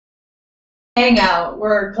Hangout.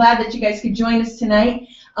 We're glad that you guys could join us tonight.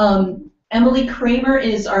 Emily Kramer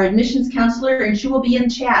is our admissions counselor, and she will be in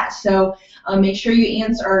chat. So make sure you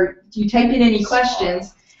type in any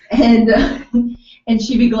questions, and and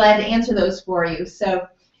she'd be glad to answer those for you. So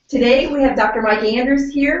today we have Dr. Mike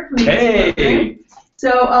Anders here from the music program.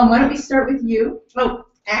 So why don't we start with you? Oh,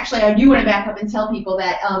 actually, I do want to back up and tell people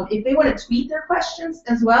that if they want to tweet their questions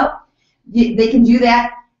as well, they can do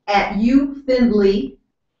that at UFindlay.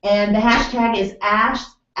 And the hashtag is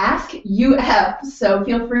AskUF, so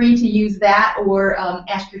feel free to use that or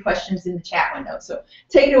ask your questions in the chat window. So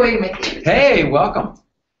take it away, Micheal. Hey, welcome.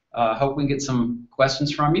 Hope we can get some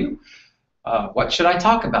questions from you. What should I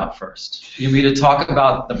talk about first? You mean to talk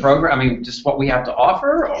about the program? I mean, just what we have to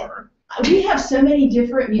offer, or? We have so many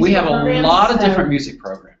different music programs. We have a lot of different music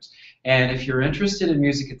programs. And if you're interested in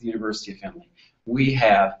music at the University of Findlay, we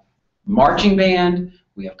have marching band,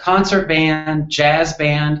 we have concert band, jazz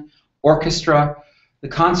band, orchestra, the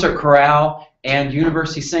concert chorale, and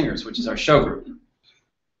university singers, which is our show group.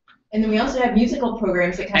 And then we also have musical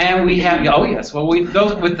programs that kind And we have, oh yes, well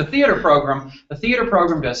those with the theater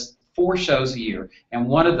program does 4 shows a year, and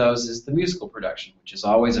one of those is the musical production, which is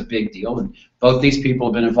always a big deal, and both these people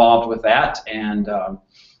have been involved with that, and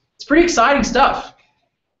it's pretty exciting stuff.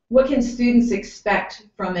 What can students expect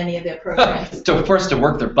from any of their programs? First, to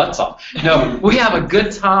work their butts off. No, we have a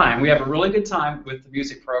good time. We have a really good time with the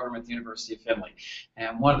music program at the University of Findlay.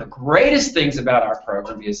 And one of the greatest things about our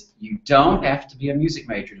program is you don't have to be a music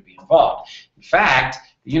major to be involved. In fact,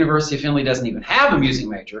 the University of Findlay doesn't even have a music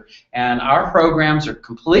major, and our programs are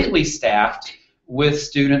completely staffed with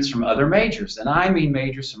students from other majors. And I mean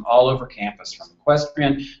majors from all over campus, from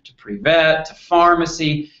equestrian to pre-vet to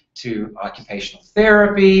pharmacy, to occupational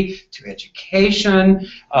therapy, to education.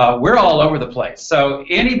 We're all over the place. So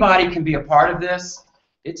anybody can be a part of this.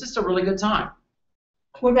 It's just a really good time.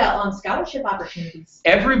 What about scholarship opportunities?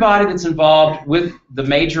 Everybody that's involved with the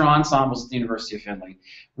major ensembles at the University of Findlay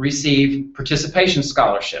receive participation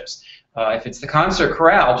scholarships. If it's the concert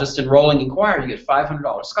chorale, just enrolling in choir, you get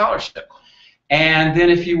 $500 scholarship. And then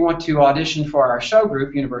if you want to audition for our show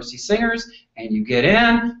group, University Singers, and you get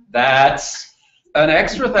in, that's an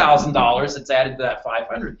extra $1,000 that's added to that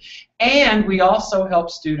 $500. And we also help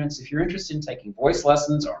students, if you're interested in taking voice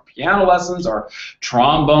lessons or piano lessons or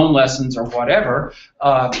trombone lessons or whatever,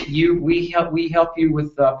 we help you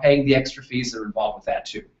with paying the extra fees that are involved with that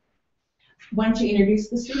too. Why don't you introduce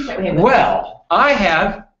the students that we have? Well, I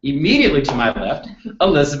have immediately to my left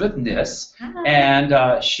Elizabeth Kniss,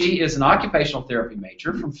 and she is an occupational therapy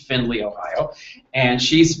major from Findlay, Ohio, and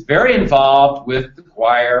she's very involved with the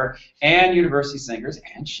choir and university singers,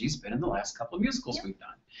 and she's been in the last couple of musicals we've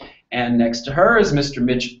done. And next to her is Mr.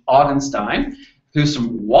 Mitch Augenstein, who's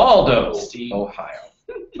from Waldo, Ohio.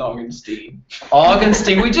 Augenstein.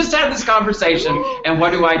 Augenstein. We just had this conversation, and what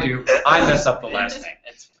do? I mess up the last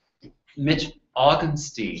name. Mitch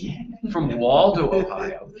Augenstein from Waldo,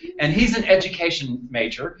 Ohio, and he's an education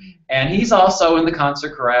major, and he's also in the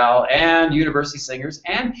concert chorale and university singers,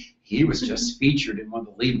 and he was just featured in one of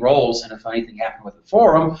the lead roles in A Funny Thing Happened with the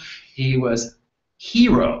Forum. He was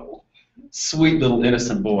Hero, sweet little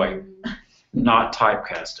innocent boy, not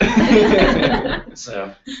typecasted.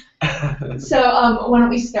 So why don't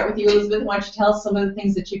we start with you, Elizabeth? Why don't you tell us some of the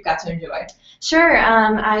things that you've got to enjoy? Sure.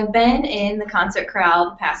 I've been in the concert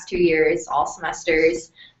chorale the past 2 years, all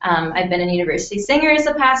semesters. I've been in University Singers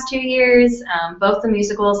the past 2 years, both the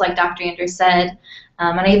musicals, like Dr. Anders said,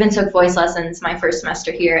 and I even took voice lessons my first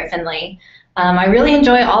semester here at Findlay. I really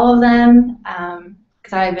enjoy all of them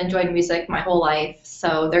because I've enjoyed music my whole life,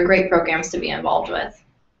 so they're great programs to be involved with.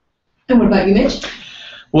 And what about you, Mitch?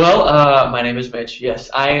 Well, my name is Mitch. Yes,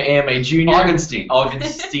 I am a junior. Augenstein.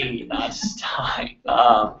 Augenstein, not Stein.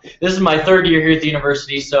 This is my 3rd year here at the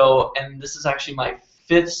university, and this is actually my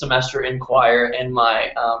 5th semester in choir and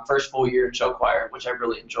my first full year in show choir, which I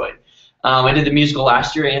really enjoyed. I did the musical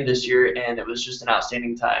last year and this year, and it was just an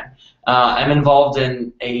outstanding time. I'm involved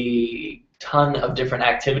in a ton of different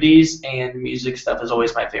activities, and music stuff is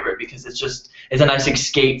always my favorite because it's a nice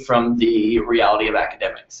escape from the reality of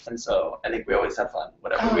academics, and so I think we always have fun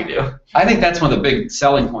whatever we do. I think that's one of the big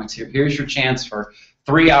selling points here. Here's your chance for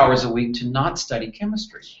 3 hours a week to not study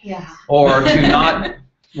chemistry, or to not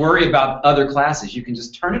worry about other classes. You can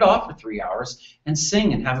just turn it off for 3 hours and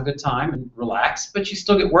sing and have a good time and relax, but you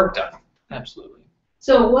still get work done. Absolutely.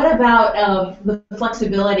 So what about the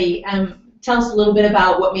flexibility? Tell us a little bit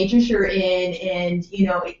about what majors you're in, and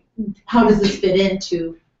how does this fit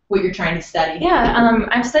into what you're trying to study? Yeah,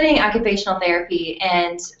 I'm studying occupational therapy,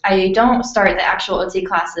 and I don't start the actual OT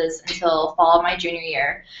classes until fall of my junior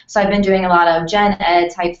year. So I've been doing a lot of gen ed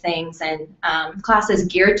type things and classes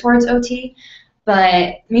geared towards OT,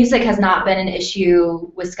 but music has not been an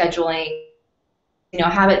issue with scheduling. You know,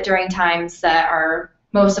 have it during times that are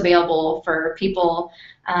most available for people.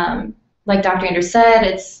 Like Dr. Anders said,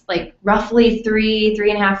 it's like roughly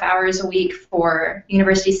 3.5 hours a week for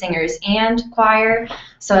university singers and choir,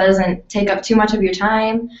 so it doesn't take up too much of your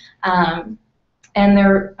time. And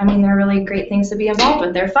they're really great things to be involved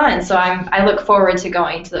with. They're fun, so I look forward to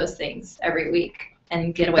going to those things every week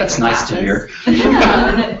and get away That's from nice classes. to hear.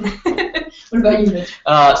 Yeah. What about you, Mitch?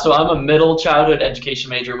 So I'm a middle childhood education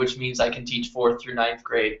major, which means I can teach 4th through 9th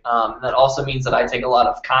grade. That also means that I take a lot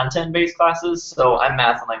of content-based classes, so I'm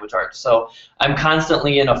math and language arts. So I'm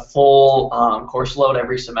constantly in a full course load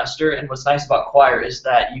every semester, and what's nice about choir is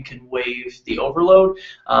that you can waive the overload.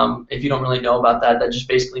 If you don't really know about that, that just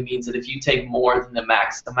basically means that if you take more than the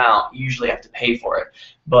max amount, you usually have to pay for it.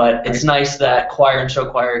 But it's nice that choir and show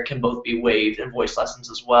choir can both be waived, and voice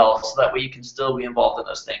lessons as well, so that way you can still be involved in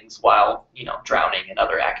those things while, you know, drowning in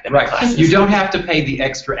other academic classes. You don't have to pay the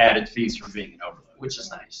extra added fees for being an overload. Which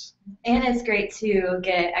is nice. And it's great to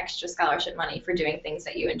get extra scholarship money for doing things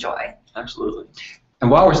that you enjoy. Absolutely.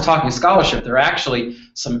 And while we're talking scholarship, there are actually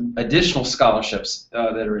some additional scholarships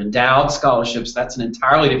that are endowed scholarships. That's an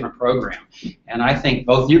entirely different program. And I think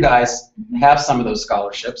both you guys have some of those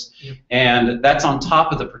scholarships. Yep. And that's on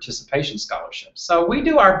top of the participation scholarships. So we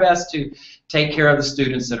do our best to take care of the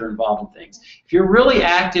students that are involved in things. If you're really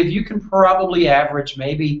active, you can probably average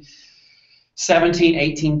maybe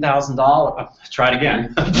 $17,000, $18,000. Try it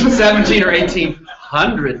again. $1,700 or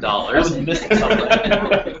 $1,800. I was missing something.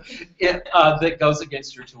 That goes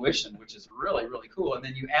against your tuition, which is really, really cool. And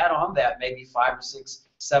then you add on that maybe $500 or $600,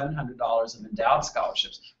 $700 of endowed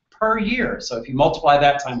scholarships per year. So if you multiply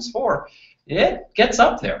that times 4, it gets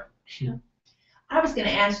up there. Yeah. I was going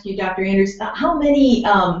to ask you, Dr. Anders, how many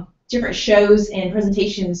different shows and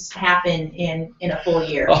presentations happen in a full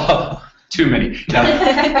year? Oh, too many. Now,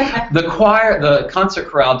 the concert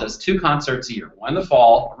chorale does 2 concerts a year, one in the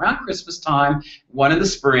fall, around Christmas time, one in the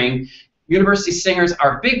spring. University Singers,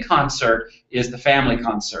 our big concert is the family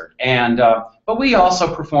concert, and but we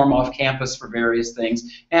also perform off campus for various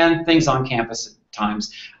things and things on campus at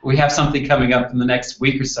times. We have something coming up in the next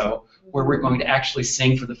week or so where we're going to actually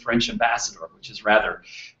sing for the French ambassador, which is rather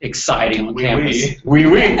exciting on campus. Oui,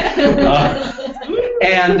 oui.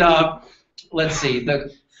 And let's see,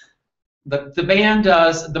 the band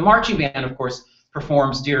does, the marching band, of course,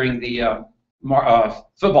 performs during the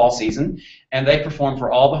football season, and they perform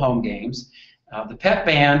for all the home games. The pep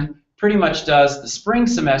band pretty much does the spring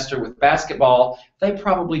semester with basketball. They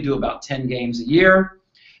probably do about 10 games a year.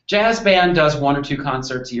 Jazz band does 1 or 2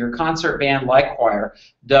 concerts a year. Concert band, like choir,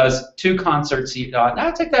 does 2 concerts a year. No,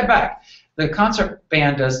 I take that back. The concert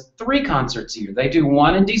band does 3 concerts a year. They do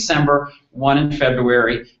 1 in December, 1 in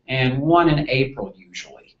February, and 1 in April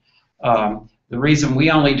usually. The reason we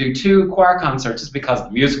only do 2 choir concerts is because of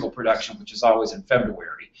the musical production, which is always in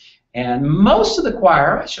February. And most of the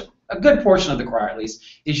choir, a good portion of the choir at least,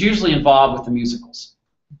 is usually involved with the musicals.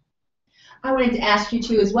 I wanted to ask you,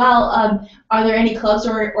 too, as well, are there any clubs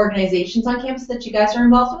or organizations on campus that you guys are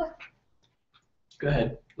involved with? Go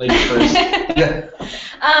ahead. Ladies first. Yeah.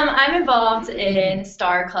 I'm involved in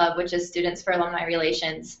STAR Club, which is Students for Alumni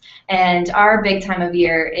Relations, and our big time of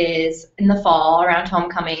year is in the fall around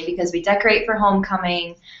homecoming because we decorate for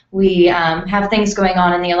homecoming. We have things going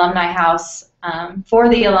on in the alumni house for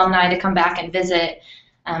the alumni to come back and visit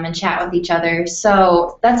and chat with each other.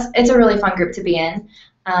 So it's a really fun group to be in.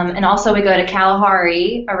 And also we go to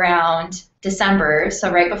Kalahari around December, so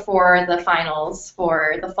right before the finals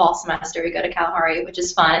for the fall semester, we go to Kalahari, which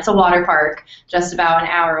is fun. It's a water park just about an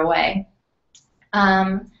hour away.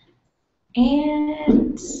 And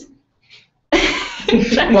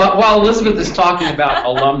While Elizabeth is talking about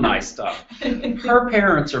alumni stuff, her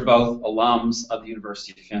parents are both alums of the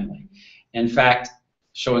University of Findlay. In fact,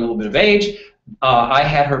 showing a little bit of age, I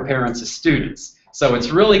had her parents as students. So it's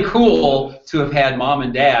really cool to have had mom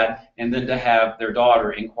and dad and then to have their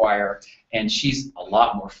daughter in choir, and she's a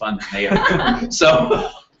lot more fun than they have been. So,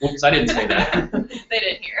 whoops, I didn't say that. they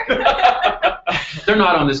didn't hear. They're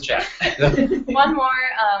not on this chat. One more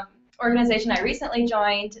organization I recently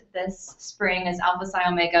joined this spring is Alpha Psi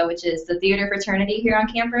Omega, which is the theater fraternity here on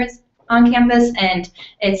campus, and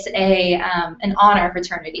it's an honor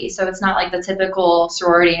fraternity. So it's not like the typical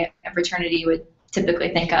sorority and fraternity would typically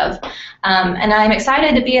think of. And I'm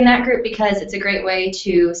excited to be in that group because it's a great way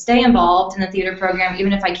to stay involved in the theater program,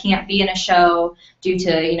 even if I can't be in a show due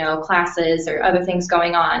to classes or other things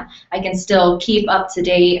going on. I can still keep up to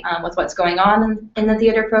date with what's going on in the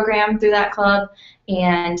theater program through that club,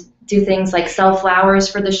 and do things like sell flowers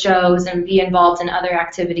for the shows and be involved in other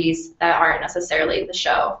activities that aren't necessarily the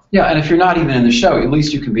show. Yeah, and if you're not even in the show, at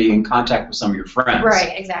least you can be in contact with some of your friends.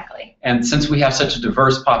 Right, exactly. And since we have such a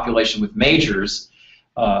diverse population with majors,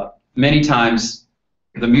 many times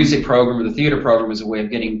the music program or the theater program is a way of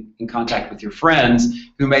getting in contact with your friends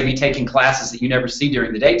who may be taking classes that you never see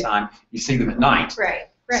during the daytime. You see them at night. Right,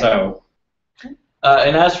 right. So.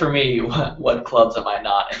 And as for me, what clubs am I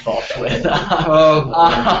not involved with?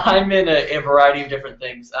 I'm in a variety of different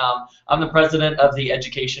things. I'm the president of the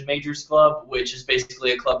Education Majors Club, which is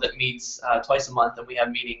basically a club that meets twice a month, and we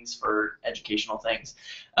have meetings for educational things.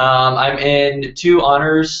 I'm in 2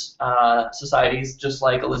 honors societies, just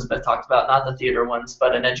like Elizabeth talked about, not the theater ones,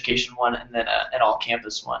 but an education one and then an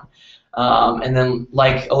all-campus one. And then,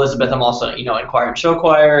 like Elizabeth, I'm also, in choir and show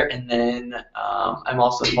choir, and then I'm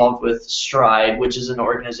also involved with STRIDE, which is an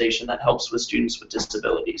organization that helps with students with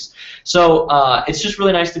disabilities. So it's just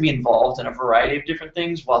really nice to be involved in a variety of different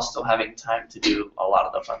things while still having time to do a lot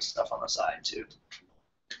of the fun stuff on the side, too.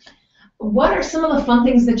 What are some of the fun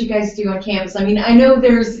things that you guys do on campus? I mean, I know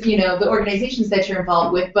there's, the organizations that you're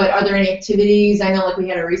involved with, but are there any activities? I know, like, we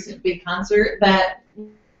had a recent big concert that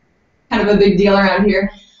kind of a big deal around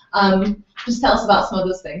here. Just tell us about some of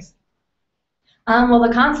those things. Well,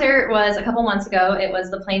 the concert was a couple months ago. It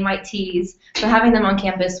was the Plain White Tees. So having them on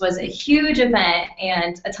campus was a huge event,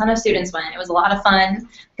 and a ton of students went. It was a lot of fun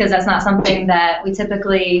because that's not something that we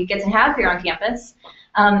typically get to have here on campus.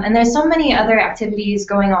 And there's so many other activities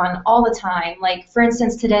going on all the time. Like, for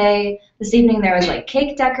instance, this evening there was like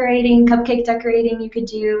cake decorating, cupcake decorating you could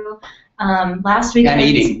do. Last weekend. And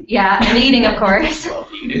eating. Yeah, and eating, of course. Well,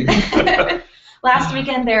 eating. Last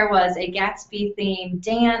weekend there was a Gatsby-themed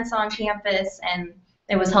dance on campus, and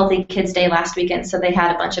it was Healthy Kids Day last weekend, so they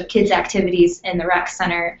had a bunch of kids' activities in the rec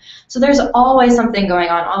center. So there's always something going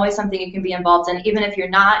on, always something you can be involved in. Even if you're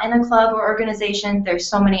not in a club or organization, there's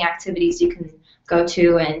so many activities you can go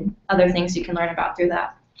to and other things you can learn about through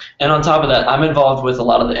that. And on top of that, I'm involved with a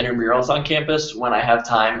lot of the intramurals on campus when I have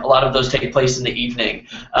time. A lot of those take place in the evening.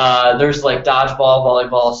 There's like dodgeball,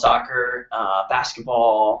 volleyball, soccer,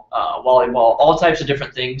 basketball, volleyball, all types of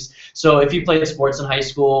different things. So if you played sports in high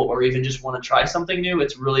school or even just want to try something new,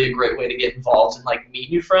 it's really a great way to get involved and like meet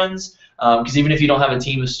new friends. Because even if you don't have a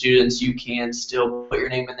team of students, you can still put your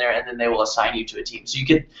name in there, and then they will assign you to a team. So you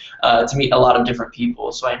get to meet a lot of different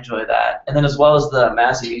people, so I enjoy that. And then as well as the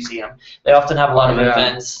Massey Museum, they often have a lot of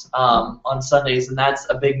events on Sundays, and that's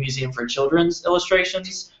a big museum for children's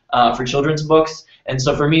illustrations, for children's books. And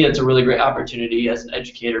so for me, it's a really great opportunity as an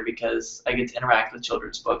educator because I get to interact with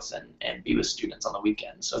children's books and be with students on the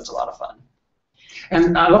weekends, so it's a lot of fun.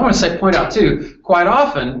 And I want to point out, too, quite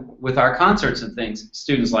often with our concerts and things,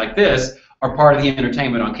 students like this are part of the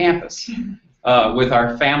entertainment on campus. With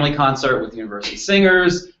our family concert with University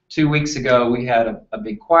Singers, 2 weeks ago we had a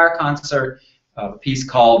big choir concert, a piece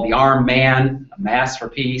called The Armed Man, a Mass for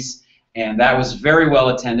Peace, and that was very well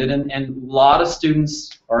attended, and a lot of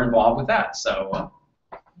students are involved with that. So.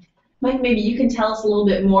 Mike, maybe you can tell us a little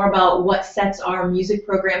bit more about what sets our music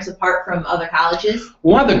programs apart from other colleges.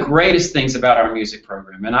 One of the greatest things about our music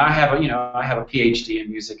program, and I have a PhD in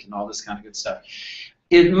music and all this kind of good stuff.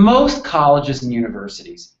 In most colleges and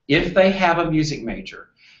universities, if they have a music major,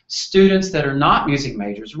 students that are not music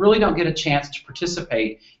majors really don't get a chance to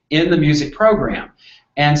participate in the music program.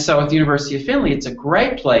 And so at the University of Findlay, it's a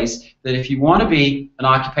great place that if you want to be an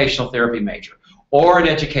occupational therapy major, or an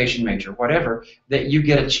education major, whatever, that you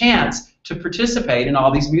get a chance to participate in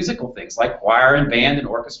all these musical things like choir and band and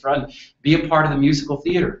orchestra and be a part of the musical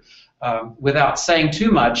theater. Without saying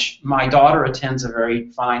too much, my daughter attends a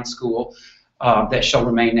very fine school that shall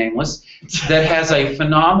remain nameless that has a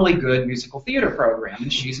phenomenally good musical theater program,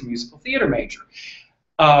 and she's a musical theater major.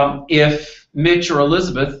 If Mitch or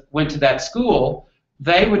Elizabeth went to that school,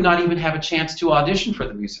 they would not even have a chance to audition for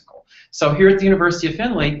the musical. So here at the University of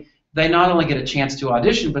Findlay, they not only get a chance to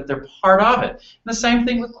audition, but they're part of it. And the same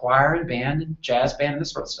thing with choir and band and jazz band and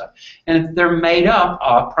this sort of stuff. And they're made up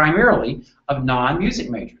primarily of non-music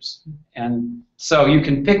majors. And so you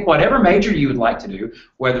can pick whatever major you would like to do,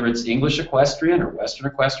 whether it's English equestrian or Western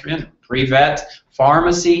equestrian, pre-vet,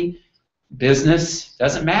 pharmacy, business,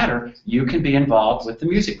 doesn't matter. You can be involved with the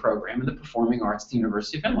music program and the performing arts at the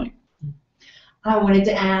University of Findlay. I wanted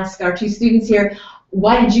to ask our 2 students here,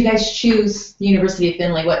 why did you guys choose the University of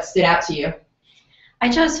Findlay? What stood out to you? I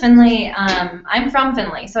chose Findlay. I'm from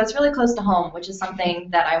Findlay, so it's really close to home, which is something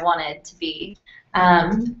that I wanted to be.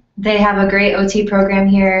 They have a great OT program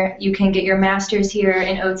here. You can get your master's here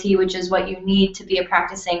in OT, which is what you need to be a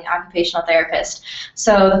practicing occupational therapist.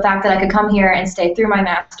 So the fact that I could come here and stay through my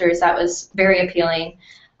master's, that was very appealing.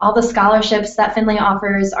 All the scholarships that Findlay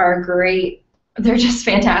offers are great. They're just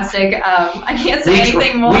fantastic. I can't say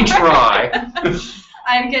anything more. We try.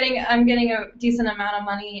 I'm getting a decent amount of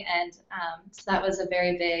money, and so that was a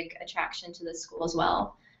very big attraction to this school as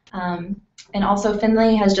well. And also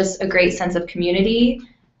Findlay has just a great sense of community,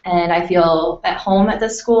 and I feel at home at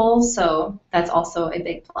this school, so that's also a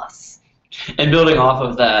big plus. And building off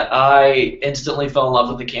of that, I instantly fell in love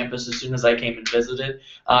with the campus as soon as I came and visited.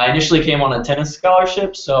 I initially came on a tennis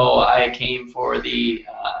scholarship, so I came for the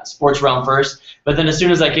sports realm first. But then as soon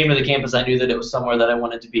as I came to the campus, I knew that it was somewhere that I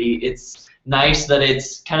wanted to be. It's nice that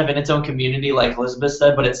it's kind of in its own community, like Elizabeth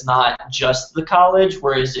said, but it's not just the college,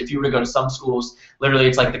 whereas if you were to go to some schools, literally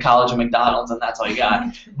it's like the College of McDonald's, and that's all you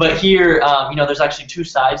got. But here, you know, there's actually two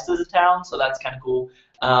sides to the town, so that's kind of cool.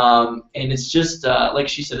 And it's just, like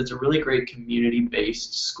she said, it's a really great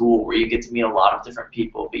community-based school where you get to meet a lot of different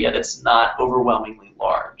people, but yet it's not overwhelmingly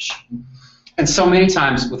large. And so many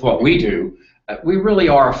times with what we do, we really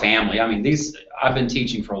are a family. I mean, I've been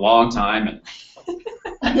teaching for a long time, and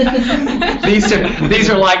these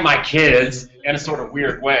are like my kids in a sort of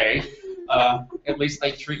weird way. At least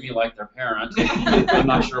they treat me like their parent. I'm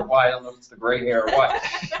not sure why. I don't know if it's the gray hair or what.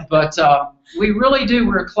 But we really do.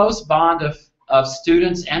 We're a close bond of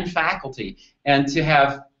students and faculty. And to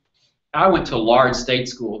have, I went to a large state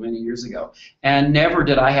school many years ago, and never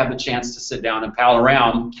did I have the chance to sit down and pal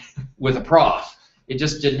around with a prof. It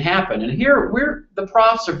just didn't happen. And here, the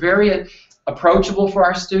profs are very approachable for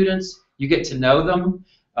our students. You get to know them.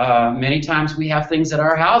 Many times we have things at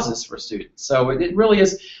our houses for students. So it really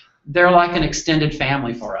is, they're like an extended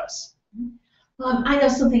family for us. I know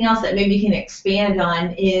something else that maybe you can expand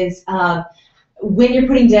on is when you're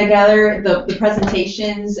putting together the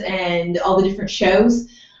presentations and all the different shows,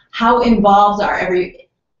 how involved are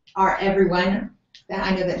everyone?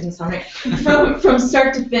 I know that doesn't sound right. From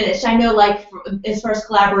start to finish. I know, like, as far as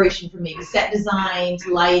collaboration for maybe set designs,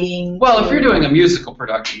 lighting. Well, if you're doing a musical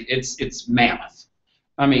production, it's mammoth.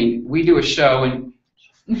 I mean, we do a show and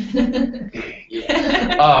you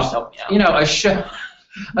know, a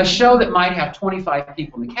show that might have 25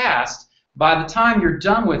 people in the cast. By the time you're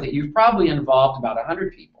done with it, you've probably involved about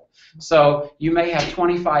 100 people. So you may have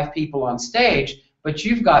 25 people on stage, but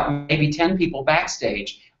you've got maybe 10 people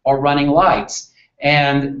backstage or running lights.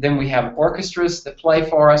 And then we have orchestras that play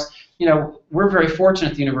for us. You know, we're very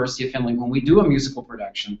fortunate at the University of Findlay. When we do a musical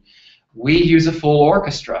production, we use a full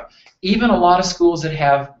orchestra. Even a lot of schools that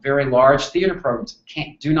have very large theater programs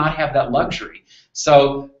do not have that luxury.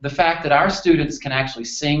 So the fact that our students can actually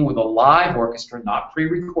sing with a live orchestra, not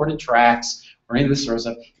pre-recorded tracks or any of this sort of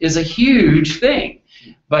stuff, is a huge thing.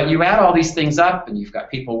 But you add all these things up, and you've got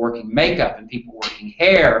people working makeup, and people working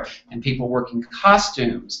hair, and people working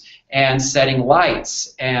costumes, and setting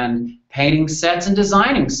lights, and painting sets and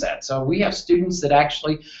designing sets. So we have students that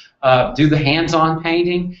actually do the hands-on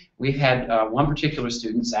painting. We've had one particular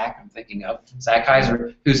student, Zach, I'm thinking of, Zach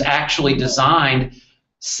Heiser, who's actually designed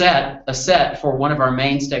a set for one of our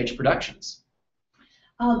main stage productions.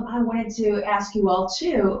 I wanted to ask you all,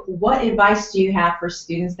 too, what advice do you have for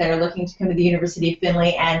students that are looking to come to the University of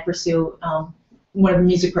Findlay and pursue one of the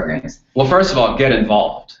music programs? Well, first of all, get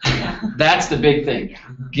involved. That's the big thing.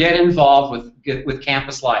 Get involved with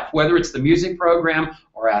campus life, whether it's the music program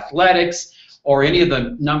or athletics or any of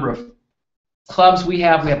the number of clubs we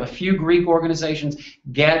have. We have a few Greek organizations.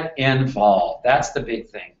 Get involved. That's the big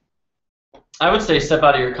thing. I would say step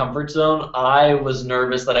out of your comfort zone. I was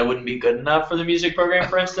nervous that I wouldn't be good enough for the music program,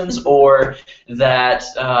 for instance, or that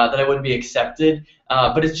I wouldn't be accepted.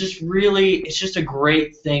 But it's just a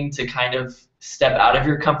great thing to kind of step out of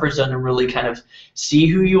your comfort zone and really kind of see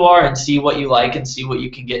who you are and see what you like and see what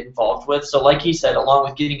you can get involved with. So like he said, along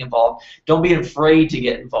with getting involved, don't be afraid to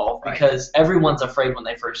get involved, because everyone's afraid when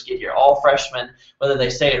they first get here. All freshmen, whether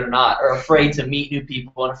they say it or not, are afraid to meet new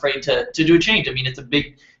people and afraid to do a change. I mean, it's a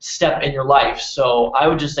big step in your life. So I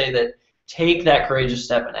would just say that take that courageous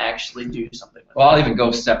step and actually do something with Well, I'll even go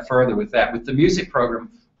a step further with that. With the music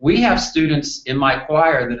program, we have students in my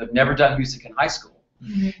choir that have never done music in high school.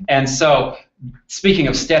 Mm-hmm. And so, speaking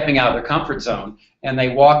of stepping out of their comfort zone, and they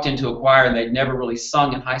walked into a choir and they'd never really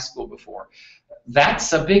sung in high school before,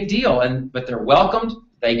 that's a big deal. But they're welcomed,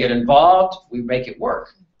 they get involved, we make it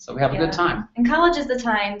work. So we have a good time. And college is the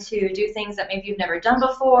time to do things that maybe you've never done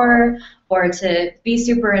before, or to be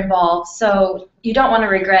super involved. So you don't want to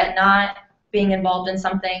regret not being involved in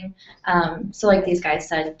something. So like these guys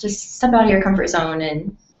said, just step out of your comfort zone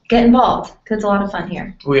and get involved, because it's a lot of fun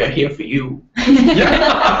here. We are here for you.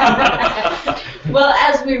 Well,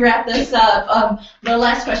 as we wrap this up, the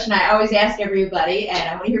last question I always ask everybody, and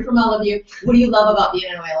I want to hear from all of you, what do you love about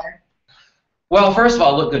being an Oiler? Well, first of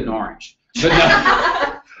all, I look good in orange.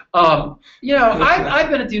 But no. You know, I've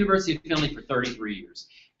been at the University of Findlay for 33 years,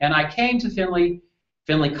 and I came to Findlay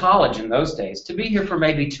College in those days to be here for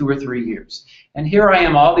maybe 2 or 3 years. And here I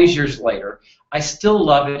am all these years later. I still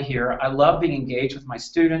love it here. I love being engaged with my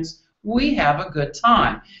students. We have a good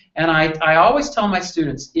time. And I always tell my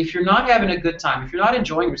students, if you're not having a good time, if you're not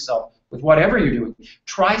enjoying yourself with whatever you're doing,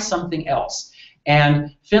 try something else.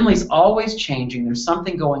 And Findlay's always changing. There's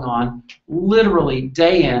something going on literally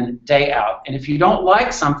day in, day out. And if you don't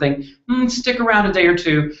like something, stick around a day or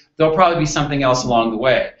two. There'll probably be something else along the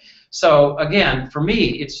way. So again, for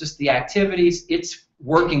me, it's just the activities. It's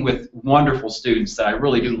working with wonderful students that I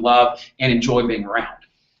really do love and enjoy being around.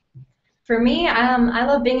 For me, I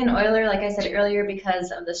love being an Oiler, like I said earlier,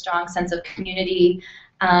 because of the strong sense of community.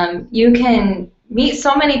 You can meet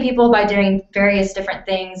so many people by doing various different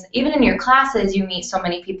things. Even in your classes, you meet so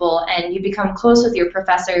many people, and you become close with your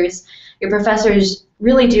professors. Your professors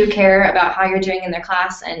really do care about how you're doing in their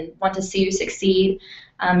class and want to see you succeed.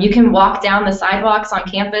 You can walk down the sidewalks on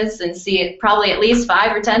campus and see probably at least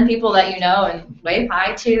 5 or 10 people that you know and wave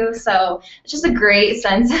hi to. So it's just a great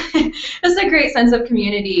sense, of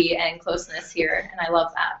community and closeness here, and I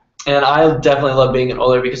love that. And I definitely love being an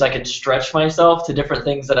Oiler because I can stretch myself to different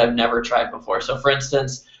things that I've never tried before. So for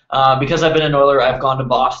instance, because I've been an Oiler, I've gone to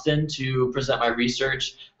Boston to present my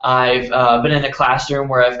research. I've been in a classroom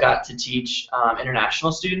where I've got to teach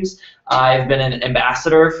international students. I've been an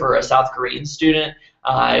ambassador for a South Korean student.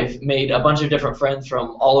 I've made a bunch of different friends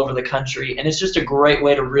from all over the country, and it's just a great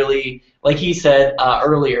way to really, like he said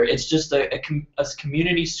earlier, it's just a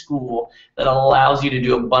community school that allows you to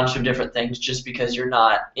do a bunch of different things just because you're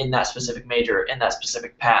not in that specific major, in that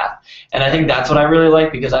specific path. And I think that's what I really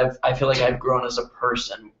like, because I feel like I've grown as a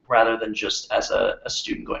person rather than just as a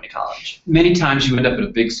student going to college. Many times you end up at a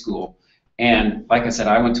big school, and like I said,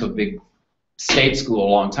 I went to a big state school a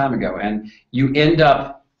long time ago, and you end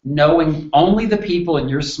up knowing only the people in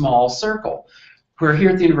your small circle. Where here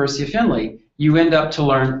at the University of Findlay, you end up to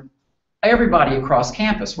learn everybody across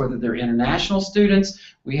campus, whether they're international students.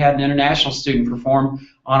 We had an international student perform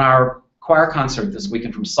on our choir concert this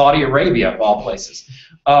weekend from Saudi Arabia, of all places.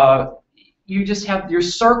 You just have, your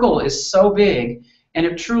circle is so big, and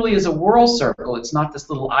it truly is a world circle. It's not this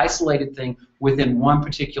little isolated thing within one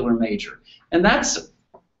particular major. And that's,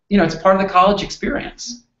 you know, it's part of the college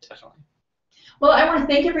experience. Well, I want to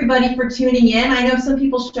thank everybody for tuning in. I know some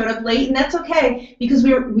people showed up late, and that's okay because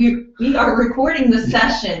we are recording the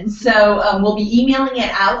session. So we'll be emailing it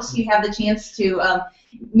out so you have the chance to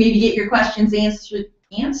maybe get your questions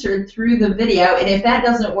answered through the video. And if that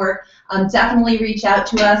doesn't work, definitely reach out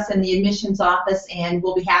to us in the admissions office, and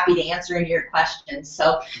we'll be happy to answer any of your questions.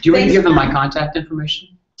 So, do you want to give them my contact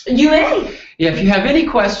information? You may. Yeah, if you have any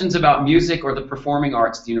questions about music or the performing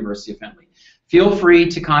arts at the University of Findlay, feel free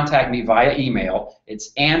to contact me via email.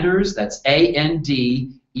 It's Anders, that's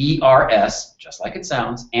A-N-D-E-R-S, just like it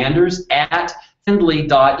sounds, Anders at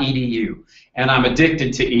Findlay.edu. And I'm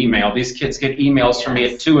addicted to email. These kids get emails from me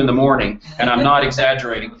at 2 in the morning, and I'm not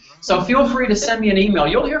exaggerating. So feel free to send me an email.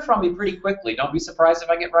 You'll hear from me pretty quickly. Don't be surprised if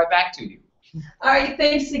I get right back to you. All right,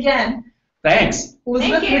 thanks again. Thanks.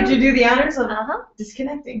 Elizabeth, would you do the honors of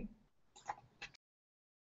disconnecting?